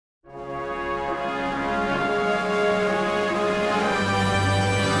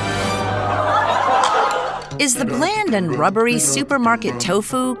Is the bland and rubbery supermarket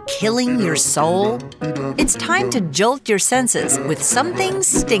tofu killing your soul? It's time to jolt your senses with something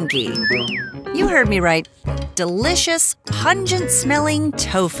stinky. You heard me right. Delicious, pungent-smelling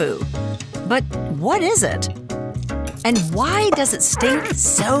tofu. But what is it? And why does it stink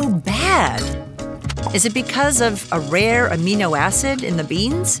so bad? Is it because of a rare amino acid in the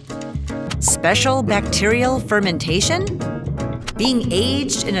beans? Special bacterial fermentation? Being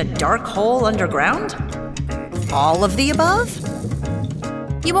aged in a dark hole underground? All of the above?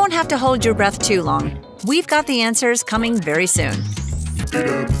 You won't have to hold your breath too long. We've got the answers coming very soon.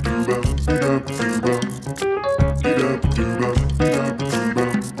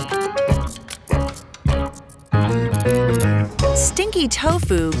 Stinky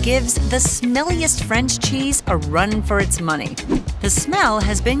tofu gives the smelliest French cheese a run for its money. The smell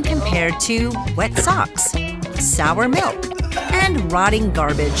has been compared to wet socks, sour milk, and rotting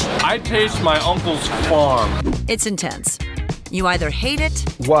garbage. I taste my uncle's farm. It's intense. You either hate it.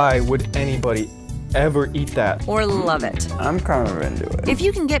 Why would anybody ever eat that? Or love it. I'm kind of into it. If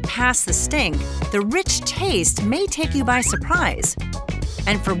you can get past the stink, the rich taste may take you by surprise.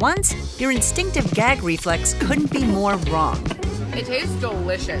 And for once, your instinctive gag reflex couldn't be more wrong. It tastes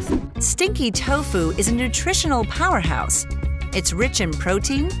delicious. Stinky tofu is a nutritional powerhouse. It's rich in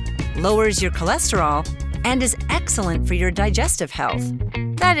protein, lowers your cholesterol, and is excellent for your digestive health.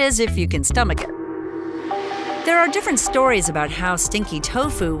 That is, if you can stomach it. There are different stories about how stinky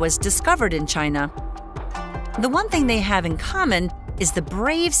tofu was discovered in China. The one thing they have in common is the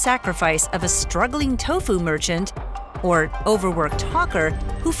brave sacrifice of a struggling tofu merchant or overworked hawker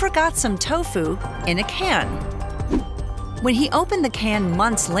who forgot some tofu in a can. When he opened the can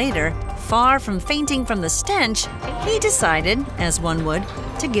months later, far from fainting from the stench, he decided, as one would,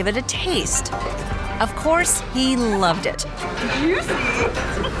 to give it a taste. Of course, he loved it.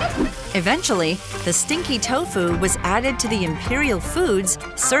 Eventually, the stinky tofu was added to the imperial foods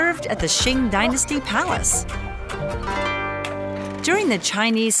served at the Qing Dynasty Palace. During the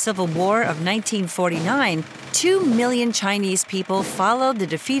Chinese Civil War of 1949, 2 million Chinese people followed the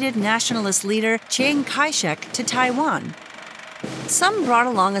defeated nationalist leader Chiang Kai-shek to Taiwan. Some brought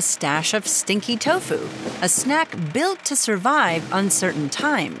along a stash of stinky tofu, a snack built to survive uncertain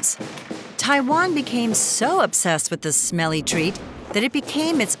times. Taiwan became so obsessed with this smelly treat that it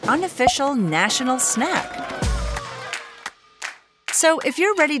became its unofficial national snack. So if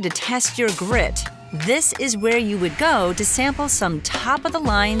you're ready to test your grit, this is where you would go to sample some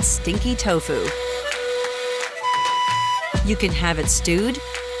top-of-the-line stinky tofu. You can have it stewed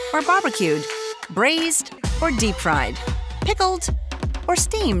or barbecued, braised or deep-fried, pickled or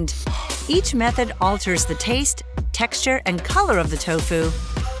steamed. Each method alters the taste, texture, and color of the tofu.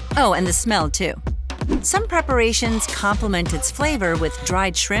 Oh, and the smell, too. Some preparations complement its flavor with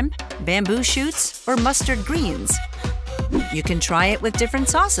dried shrimp, bamboo shoots, or mustard greens. You can try it with different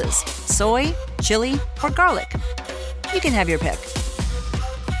sauces: soy, chili, or garlic. You can have your pick.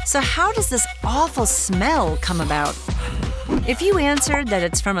 So how does this awful smell come about? If you answered that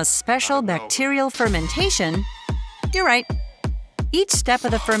it's from a special bacterial fermentation, you're right. Each step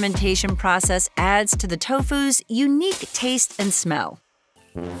of the fermentation process adds to the tofu's unique taste and smell.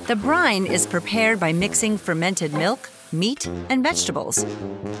 The brine is prepared by mixing fermented milk, meat, and vegetables.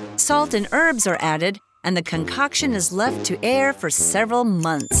 Salt and herbs are added, and the concoction is left to air for several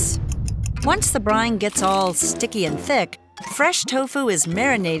months. Once the brine gets all sticky and thick, fresh tofu is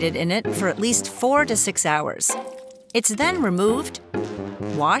marinated in it for at least 4 to 6 hours. It's then removed,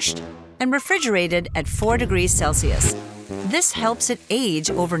 washed, and refrigerated at 4 degrees Celsius. This helps it age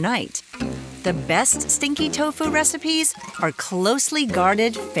overnight. The best stinky tofu recipes are closely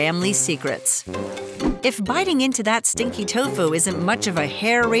guarded family secrets. If biting into that stinky tofu isn't much of a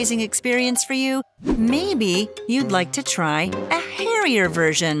hair-raising experience for you, maybe you'd like to try a hairier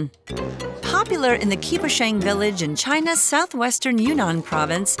version. Popular in the Qiusheng village in China's southwestern Yunnan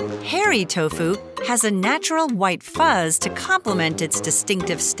province, hairy tofu has a natural white fuzz to complement its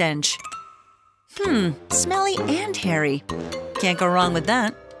distinctive stench. Smelly and hairy. Can't go wrong with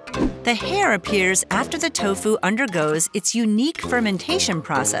that. The hair appears after the tofu undergoes its unique fermentation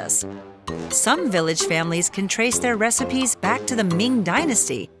process. Some village families can trace their recipes back to the Ming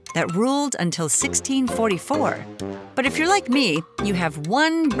Dynasty that ruled until 1644. But if you're like me, you have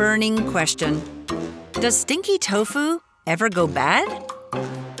one burning question. Does stinky tofu ever go bad?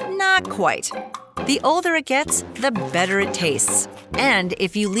 Not quite. The older it gets, the better it tastes. And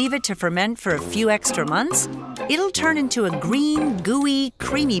if you leave it to ferment for a few extra months, it'll turn into a green, gooey,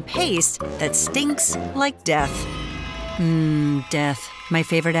 creamy paste that stinks like death. Death. My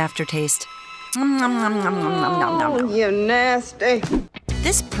favorite aftertaste. Oh, you nasty.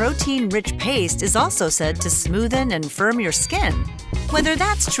 This protein-rich paste is also said to smoothen and firm your skin. Whether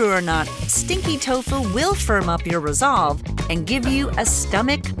that's true or not, stinky tofu will firm up your resolve and give you a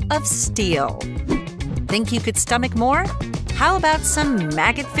stomach of steel. Think you could stomach more? How about some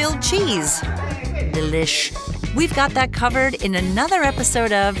maggot-filled cheese? Delish. We've got that covered in another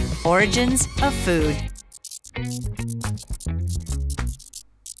episode of Origins of Food.